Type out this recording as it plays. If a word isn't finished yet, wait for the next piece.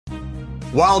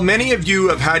While many of you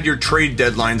have had your trade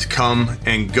deadlines come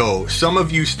and go, some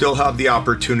of you still have the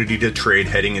opportunity to trade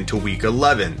heading into week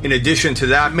 11. In addition to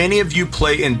that, many of you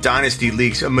play in Dynasty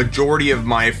leagues. A majority of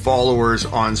my followers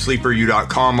on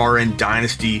sleeperu.com are in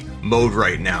Dynasty mode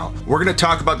right now. We're going to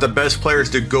talk about the best players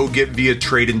to go get via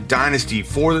trade in Dynasty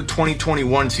for the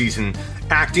 2021 season.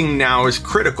 Acting now is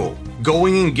critical.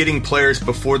 Going and getting players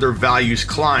before their values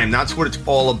climb, that's what it's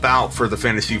all about for the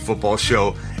Fantasy Football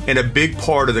Show, and a big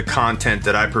part of the content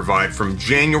that I provide from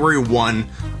January 1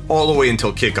 all the way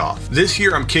until kickoff. This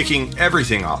year I'm kicking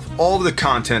everything off, all of the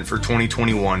content for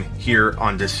 2021 here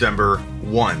on December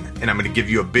 1, and I'm going to give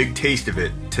you a big taste of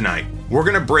it tonight. We're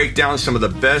going to break down some of the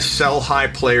best sell high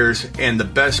players and the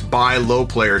best buy low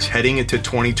players heading into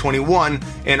 2021,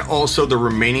 and also the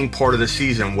remaining part of the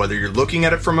season, whether you're looking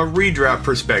at it from a redraft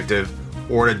perspective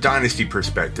or a dynasty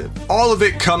perspective. All of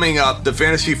it coming up. The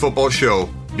Fantasy Football Show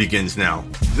begins now.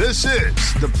 This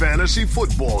is the Fantasy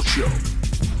Football Show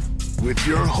with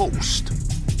your host,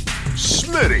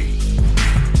 Smitty.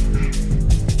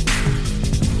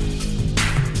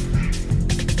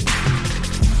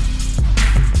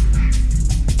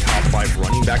 Top 5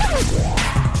 running back.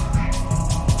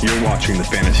 You're watching the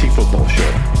Fantasy Football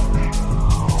Show.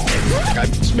 I'm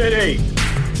Smitty.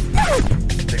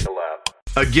 Take a lap.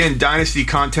 Again, Dynasty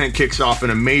content kicks off in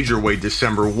a major way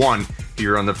December 1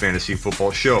 here on the Fantasy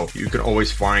Football Show. You can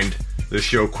always find the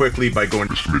show quickly by going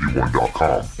to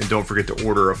smitty1.com. And don't forget to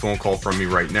order a phone call from me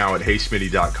right now at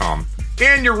heysmitty.com.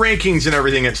 And your rankings and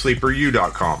everything at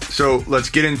sleeperu.com. So let's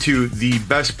get into the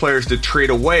best players to trade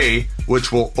away,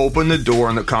 which will open the door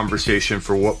on the conversation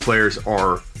for what players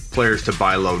are players to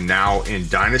buy low now in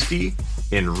Dynasty,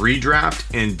 in redraft,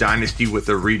 and Dynasty with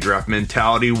a redraft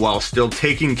mentality, while still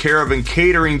taking care of and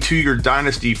catering to your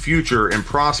Dynasty future and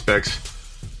prospects.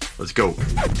 Let's go.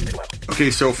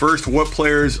 Okay, so first, what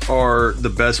players are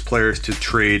the best players to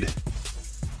trade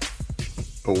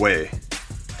away?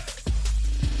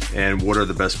 And what are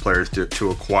the best players to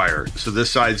acquire? So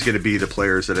this side is going to be the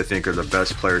players that I think are the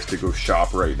best players to go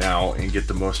shop right now and get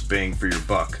the most bang for your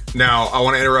buck. Now, I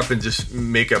want to interrupt and just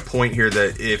make a point here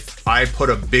that if I put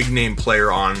a big name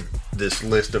player on this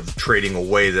list of trading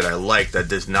away that I like, that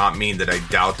does not mean that I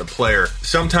doubt the player.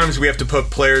 Sometimes we have to put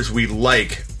players we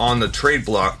like on the trade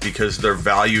block because their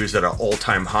value is at an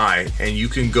all-time high, and you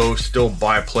can go still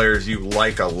buy players you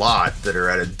like a lot that are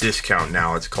at a discount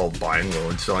now. It's called buying low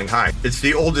and selling high. It's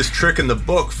the oldest trick in the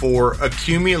book for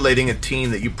accumulating a team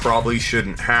that you probably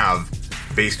shouldn't have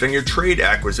based on your trade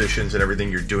acquisitions and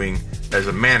everything you're doing as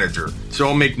a manager. So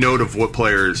I'll make note of what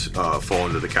players fall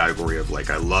into the category of like,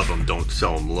 I love them, don't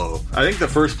sell them low. I think the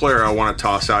first player I want to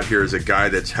toss out here is a guy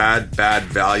that's had bad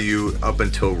value up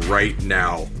until right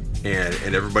now,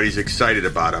 and everybody's excited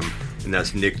about him, and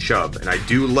that's Nick Chubb. And I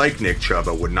do like Nick Chubb.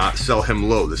 I would not sell him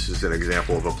low. This is an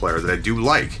example of a player that I do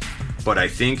like, but I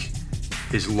think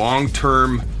his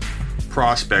long-term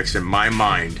prospects in my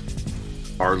mind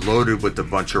are loaded with a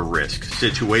bunch of risk,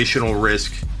 situational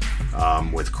risk,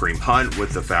 with Kareem Hunt,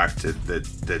 with the fact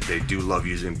that they do love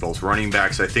using both running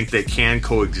backs. I think they can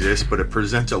coexist, but it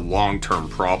presents a long-term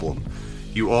problem.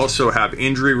 You also have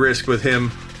injury risk with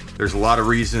him. There's a lot of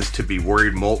reasons to be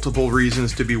worried, multiple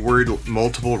reasons to be worried,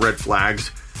 multiple red flags.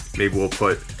 Maybe we'll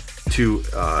put 2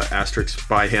 asterisks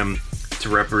by him to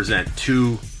represent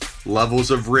 2 levels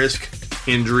of risk,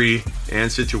 injury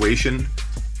and situation.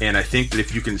 And I think that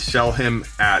if you can sell him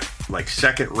at like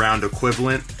second round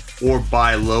equivalent or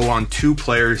buy low on 2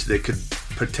 players that could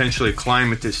potentially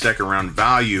climb into second round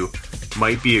value,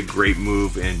 might be a great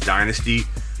move in Dynasty,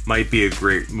 might be a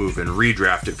great move in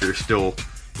redraft if you're still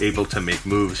able to make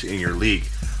moves in your league.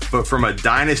 But from a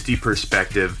Dynasty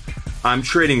perspective, I'm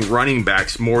trading running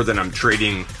backs more than I'm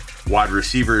trading wide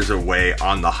receivers away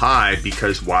on the high,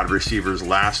 because wide receivers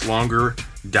last longer.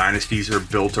 Dynasties are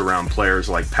built around players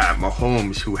like Pat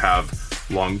Mahomes, who have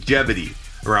longevity,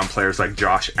 around players like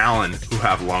Josh Allen, who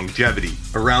have longevity,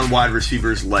 around wide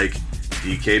receivers like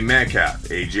DK Metcalf,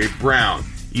 AJ Brown,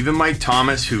 even Mike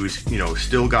Thomas, who's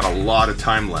still got a lot of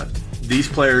time left. These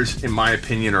players, in my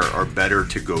opinion, are better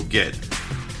to go get.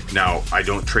 Now, I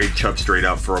don't trade Chubb straight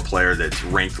up for a player that's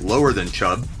ranked lower than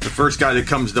Chubb. The first guy that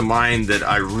comes to mind that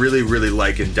I really, really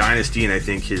like in Dynasty, and I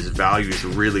think his value is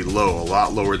really low, a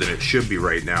lot lower than it should be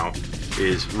right now,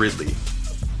 is Ridley.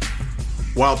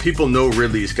 While people know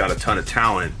Ridley's got a ton of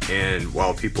talent, and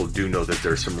while people do know that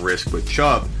there's some risk with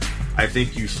Chubb, I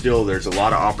think there's a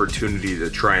lot of opportunity to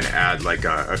try and add like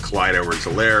a Clyde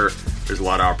Edwards-Helaire. There's a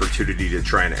lot of opportunity to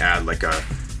try and add like a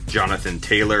Jonathan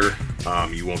Taylor.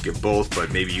 You won't get both,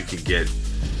 but maybe you could get,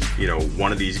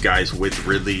 one of these guys with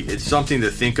Ridley. It's something to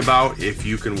think about if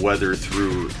you can weather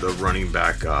through the running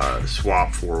back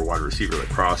swap for a wide receiver, like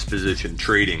cross position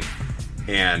trading.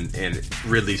 And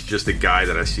Ridley's just a guy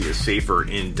that I see as safer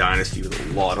in Dynasty with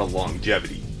a lot of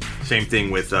longevity. Same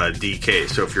thing with DK.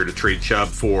 So if you're to trade Chubb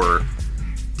for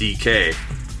DK.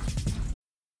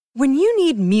 When you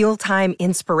need mealtime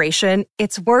inspiration,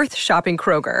 it's worth shopping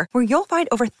Kroger, where you'll find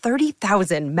over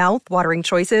 30,000 mouth-watering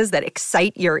choices that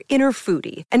excite your inner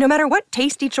foodie. And no matter what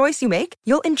tasty choice you make,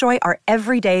 you'll enjoy our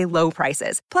everyday low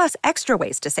prices, plus extra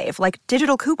ways to save, like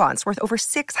digital coupons worth over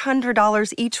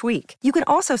 $600 each week. You can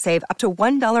also save up to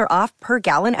 $1 off per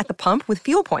gallon at the pump with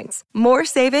fuel points. More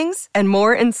savings and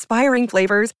more inspiring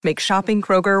flavors make shopping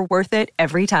Kroger worth it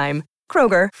every time.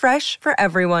 Kroger, fresh for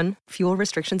everyone. Fuel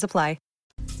restrictions apply.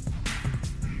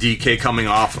 DK coming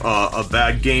off a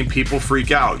bad game, people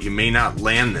freak out. You may not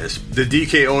land this. The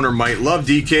DK owner might love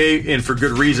DK, and for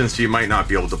good reason, so you might not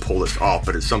be able to pull this off,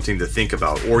 but it's something to think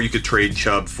about. Or you could trade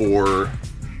Chubb for,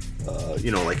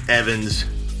 like Evans,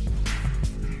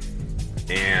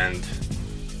 and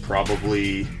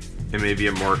maybe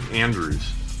a Mark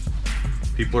Andrews.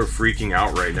 People are freaking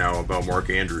out right now about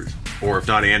Mark Andrews. Or if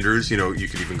not Andrews, you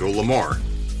could even go Lamar.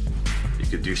 You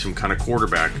could do some kind of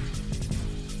quarterback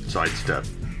sidestep.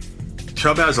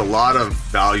 Chubb has a lot of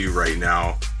value right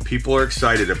now. People are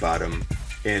excited about him.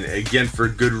 And again, for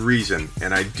good reason.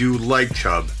 And I do like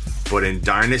Chubb. But in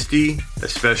Dynasty,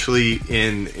 especially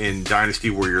in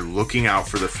Dynasty where you're looking out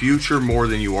for the future more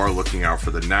than you are looking out for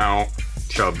the now,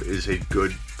 Chubb is a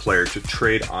good player to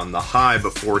trade on the high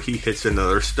before he hits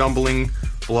another stumbling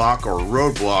block or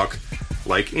roadblock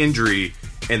like injury.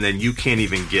 And then you can't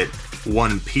even get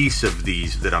one piece of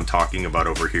these that I'm talking about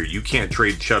over here. You can't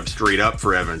trade Chubb straight up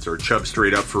for Evans or Chubb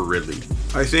straight up for Ridley.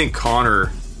 I think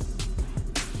Connor,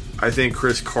 I think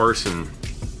Chris Carson,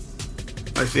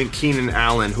 I think Keenan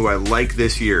Allen, who I like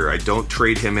this year. I don't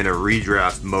trade him in a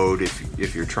redraft mode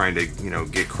if you're trying to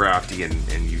get crafty and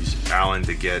use Allen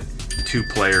to get two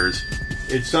players.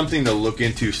 It's something to look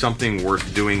into, something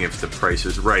worth doing if the price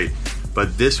is right.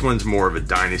 But this one's more of a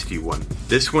Dynasty one.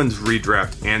 This one's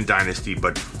redraft and Dynasty,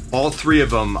 but all three of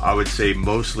them, I would say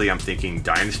mostly I'm thinking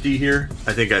Dynasty here.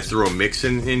 I think I throw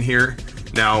Mixon in here.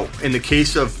 Now, in the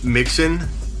case of Mixon,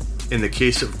 in the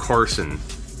case of Carson,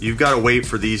 you've got to wait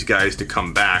for these guys to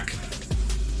come back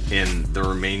in the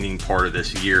remaining part of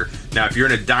this year. Now, if you're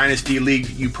in a Dynasty league,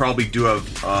 you probably do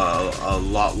have a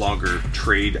lot longer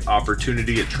trade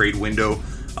opportunity, a trade window.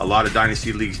 A lot of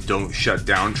Dynasty leagues don't shut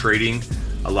down trading.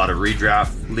 A lot of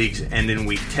redraft leagues end in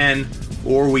week 10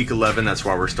 or week 11. That's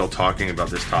why we're still talking about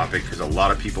this topic, because a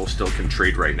lot of people still can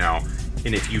trade right now.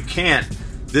 And if you can't,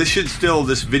 this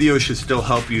video should still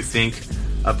help you think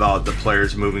about the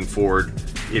players moving forward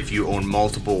if you own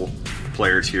multiple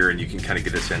players here, and you can kind of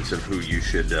get a sense of who you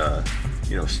should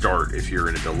start if you're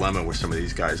in a dilemma with some of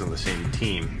these guys on the same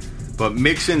team. But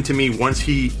Mixon, to me, once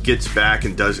he gets back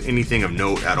and does anything of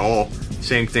note at all,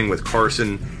 same thing with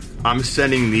Carson, I'm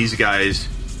sending these guys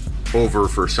over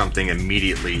for something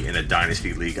immediately in a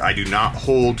Dynasty league. I do not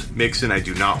hold Mixon. I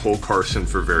do not hold Carson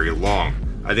for very long.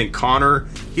 I think Connor,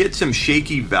 he had some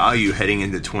shaky value heading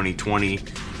into 2020.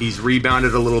 He's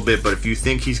rebounded a little bit, but if you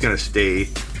think he's going to stay,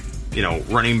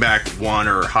 running back 1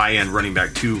 or high-end running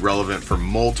back 2 relevant for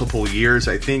multiple years,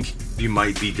 I think you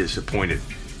might be disappointed.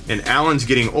 And Allen's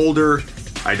getting older.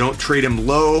 I don't trade him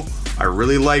low. I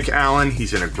really like Allen.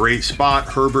 He's in a great spot.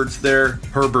 Herbert's there.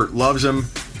 Herbert loves him.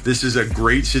 This is a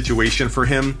great situation for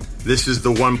him. This is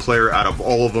the one player out of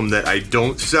all of them that I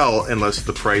don't sell unless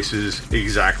the price is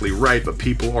exactly right, but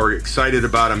people are excited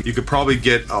about him. You could probably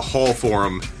get a haul for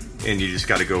him, and you just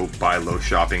got to go buy low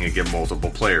shopping and get multiple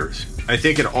players. I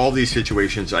think in all these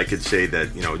situations, I could say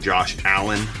that, Josh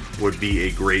Allen would be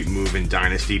a great move in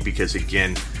Dynasty because,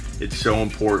 again, it's so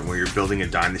important when you're building a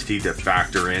Dynasty to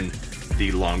factor in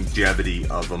the longevity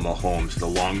of a Mahomes, the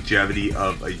longevity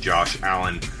of a Josh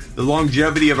Allen, the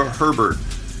longevity of a Herbert.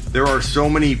 There are so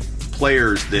many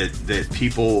players that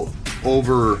people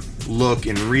overlook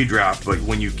in redraft, but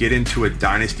when you get into a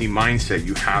Dynasty mindset,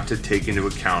 you have to take into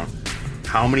account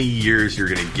how many years you're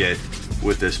going to get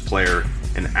with this player,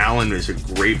 and Allen is a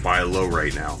great buy low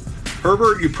right now.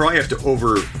 Herbert, you probably have to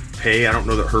overpay. I don't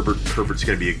know that Herbert's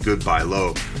going to be a good buy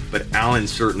low, but Allen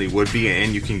certainly would be,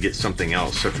 and you can get something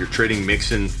else. So if you're trading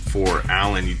Mixon for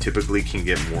Allen, you typically can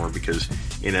get more because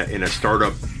in a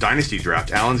startup Dynasty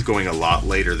draft, Allen's going a lot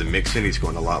later than Mixon. He's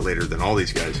going a lot later than all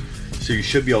these guys. So you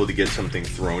should be able to get something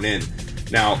thrown in.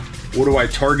 Now, what do I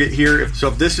target here? So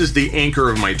if this is the anchor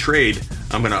of my trade,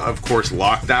 I'm going to, of course,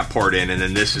 lock that part in, and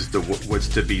then this is what's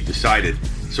to be decided.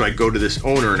 So I go to this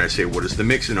owner and I say, what does the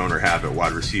Mixon owner have at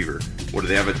wide receiver? What do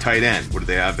they have at tight end? What do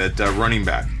they have at running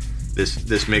back?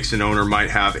 This Mixon owner might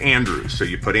have Andrews, so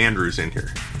you put Andrews in here.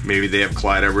 Maybe they have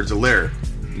Clyde Edwards-Helaire.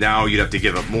 Now you'd have to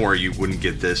give up more. You wouldn't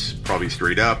get this probably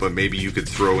straight up, but maybe you could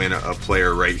throw in a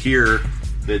player right here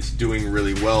that's doing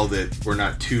really well that we're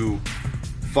not too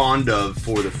fond of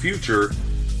for the future.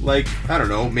 Like, I don't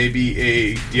know, maybe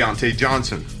a Deontay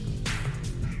Johnson.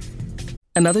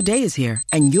 Another day is here,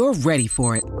 and you're ready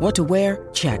for it. What to wear?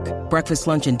 Check. Breakfast,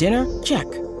 lunch, and dinner? Check.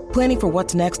 Planning for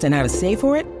what's next and how to save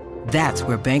for it? That's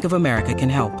where Bank of America can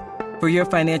help. For your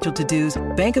financial to-dos,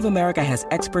 Bank of America has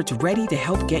experts ready to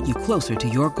help get you closer to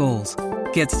your goals.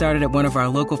 Get started at one of our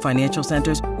local financial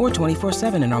centers or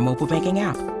 24/7 in our mobile banking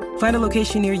app. Find a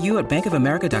location near you at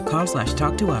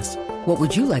bankofamerica.com/talktous. What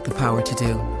would you like the power to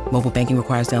do? Mobile banking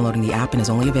requires downloading the app and is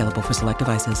only available for select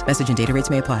devices. Message and data rates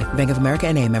may apply. Bank of America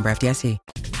N.A., member FDIC.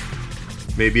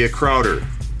 Maybe a Crowder.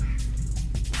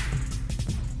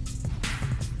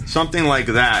 Something like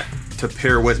that to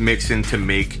pair with Mixon to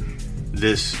make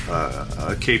this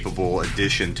a capable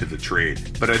addition to the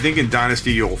trade. But I think in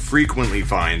Dynasty you'll frequently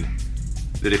find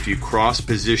that if you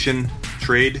cross-position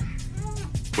trade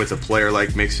with a player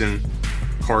like Mixon,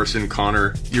 Carson,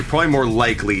 Connor, you're probably more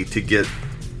likely to get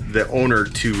the owner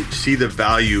to see the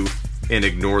value and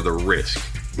ignore the risk.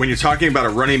 When you're talking about a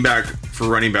running back for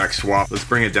running back swap, let's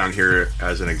bring it down here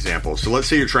as an example. So let's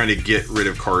say you're trying to get rid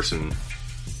of Carson,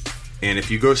 and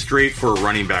if you go straight for a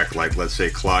running back like, let's say,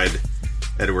 Clyde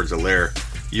Edwards-Helaire,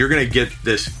 you're going to get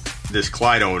this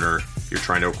Clyde owner, you're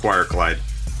trying to acquire Clyde,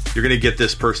 you're going to get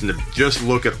this person to just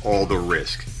look at all the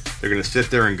risk. They're going to sit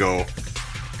there and go,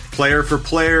 player for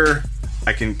player,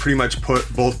 I can pretty much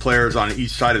put both players on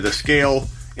each side of the scale,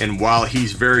 and while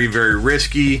he's very, very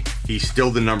risky, he's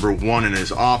still the number one in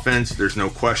his offense. There's no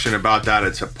question about that.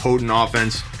 It's a potent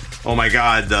offense. Oh my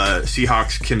God, the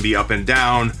Seahawks can be up and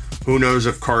down. Who knows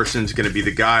if Carson's going to be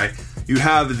the guy? You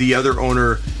have the other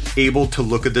owner able to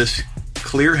look at this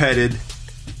clear-headed,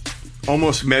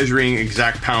 almost measuring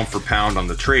exact pound for pound on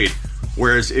the trade.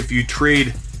 Whereas if you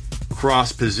trade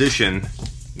cross-position,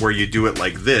 where you do it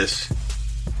like this,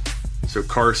 so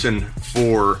Carson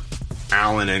for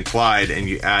Allen and Clyde, and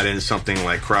you add in something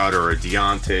like Crowder or a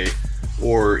Deontay,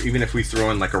 or even if we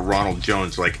throw in like a Ronald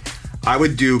Jones, like I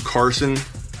would do Carson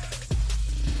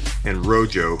and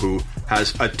Rojo, who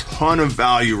has a ton of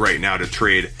value right now to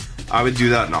trade. I would do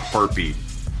that in a heartbeat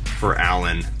for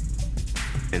Allen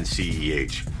and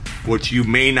CEH, which you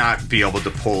may not be able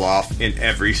to pull off in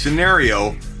every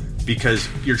scenario because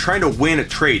you're trying to win a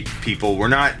trade, people. We're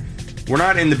not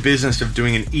in the business of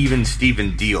doing an even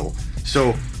Steven deal.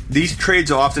 So these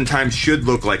trades oftentimes should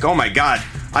look like, oh my God,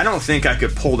 I don't think I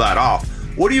could pull that off.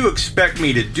 What do you expect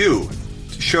me to do?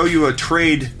 Show you a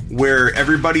trade where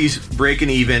everybody's breaking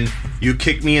even, you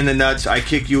kick me in the nuts, I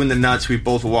kick you in the nuts, we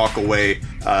both walk away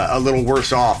a little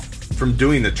worse off from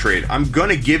doing the trade. I'm going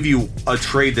to give you a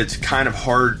trade that's kind of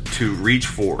hard to reach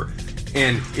for.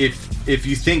 And if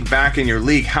you think back in your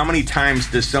league, how many times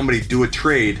does somebody do a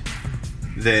trade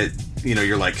that, you know,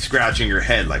 you're like scratching your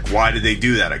head, like, why did they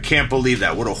do that? I can't believe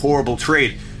that. What a horrible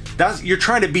trade. You're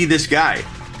trying to be this guy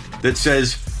that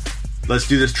says, let's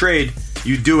do this trade.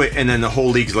 You do it, and then the whole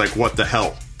league's like, what the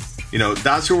hell? You know,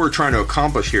 that's what we're trying to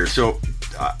accomplish here. So,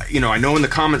 I know in the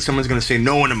comments someone's going to say,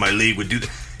 no one in my league would do that.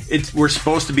 We're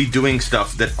supposed to be doing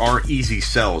stuff that aren't easy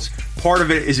sells. Part of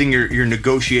it is in your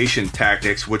negotiation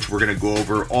tactics, which we're going to go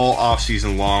over all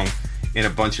off-season long in a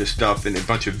bunch of stuff and a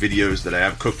bunch of videos that I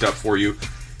have cooked up for you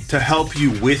to help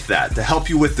you with that, to help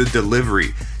you with the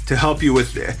delivery, to help you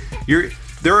with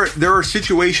there are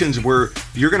situations where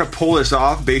you're going to pull this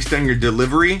off based on your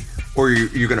delivery, or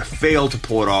you're going to fail to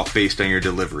pull it off based on your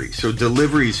delivery. So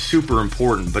delivery is super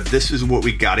important, but this is what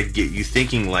we got to get you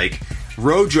thinking like.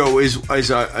 Rojo is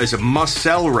a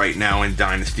must-sell right now in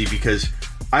Dynasty because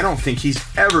I don't think he's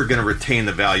ever going to retain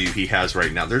the value he has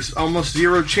right now. There's almost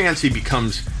zero chance he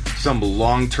becomes some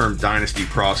long-term Dynasty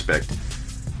prospect.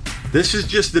 This is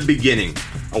just the beginning.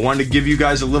 I wanted to give you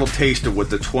guys a little taste of what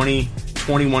the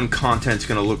 2021 content's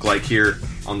going to look like here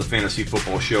on the Fantasy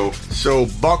Football Show. So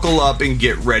buckle up and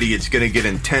get ready. It's going to get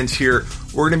intense here.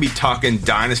 We're going to be talking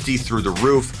Dynasty through the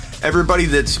roof. Everybody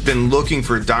that's been looking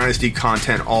for Dynasty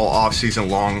content all off-season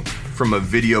long from a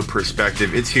video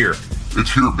perspective, it's here.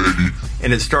 It's here, baby.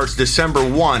 And it starts December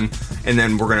 1, and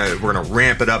then we're gonna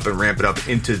ramp it up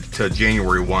into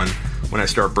January 1 when I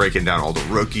start breaking down all the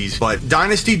rookies. But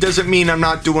Dynasty doesn't mean I'm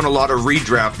not doing a lot of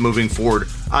redraft moving forward.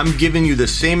 I'm giving you the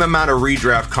same amount of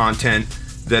redraft content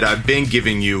that I've been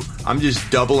giving you. I'm just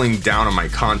doubling down on my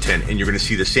content, and you're going to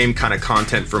see the same kind of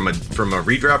content from a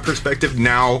redraft perspective,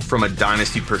 now from a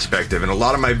dynasty perspective. And a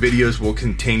lot of my videos will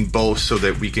contain both so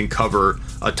that we can cover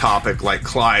a topic like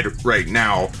Clyde right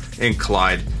now and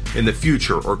Clyde in the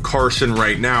future, or Carson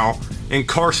right now and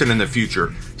Carson in the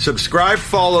future. Subscribe,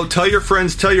 follow, tell your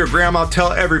friends, tell your grandma,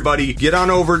 tell everybody. Get on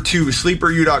over to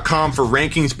sleeperu.com for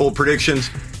rankings, bold predictions.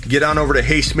 Get on over to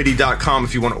heysmitty.com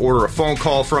if you want to order a phone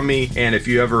call from me. And if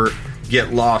you ever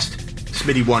get lost,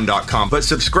 smitty1.com. But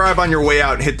subscribe on your way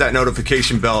out and hit that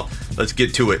notification bell. Let's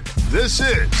get to it. This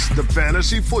is the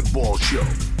Fantasy Football Show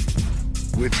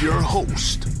with your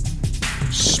host,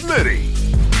 Smitty.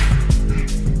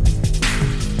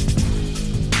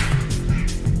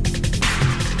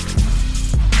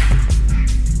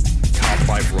 Top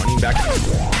 5 running back.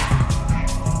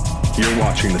 You're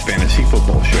watching the Fantasy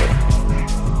Football Show.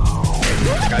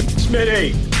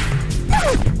 Smitty!